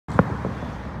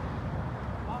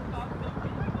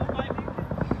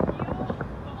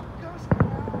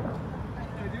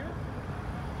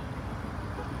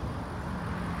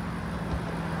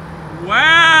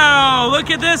look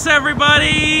at this,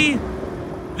 everybody.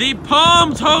 The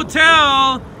Palms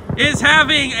Hotel is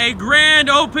having a grand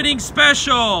opening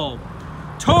special.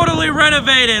 Totally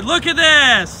renovated. Look at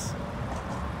this.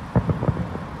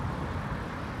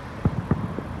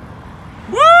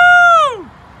 Woo!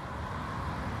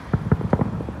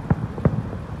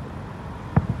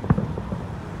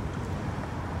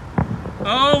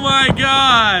 Oh my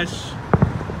gosh.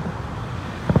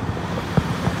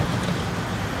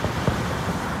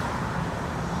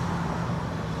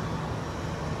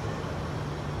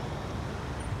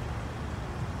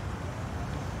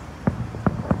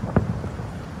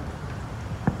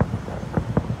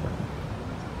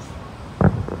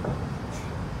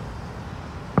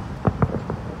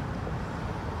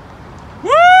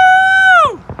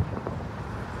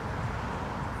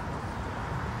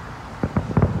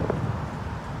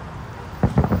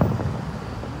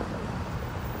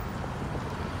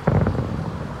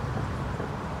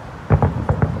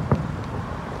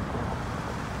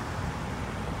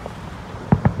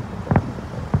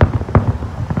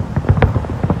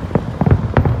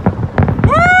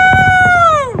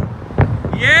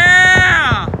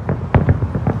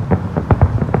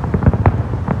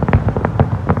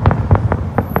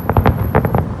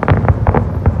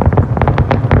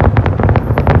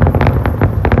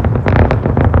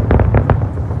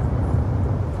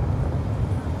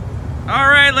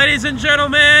 Ladies and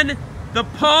gentlemen, the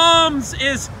Palms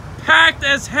is packed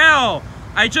as hell.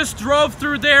 I just drove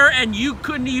through there and you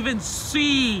couldn't even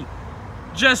see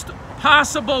just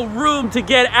possible room to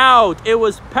get out. It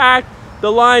was packed.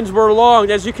 The lines were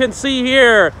long. As you can see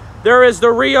here, there is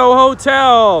the Rio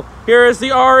Hotel. Here is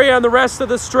the Aria and the rest of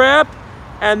the strip.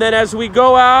 And then as we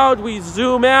go out, we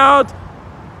zoom out.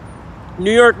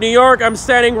 New York, New York. I'm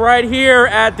standing right here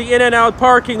at the In-N-Out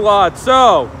parking lot.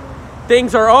 So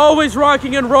things are always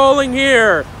rocking and rolling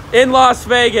here in Las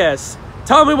Vegas.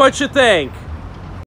 Tell me what you think.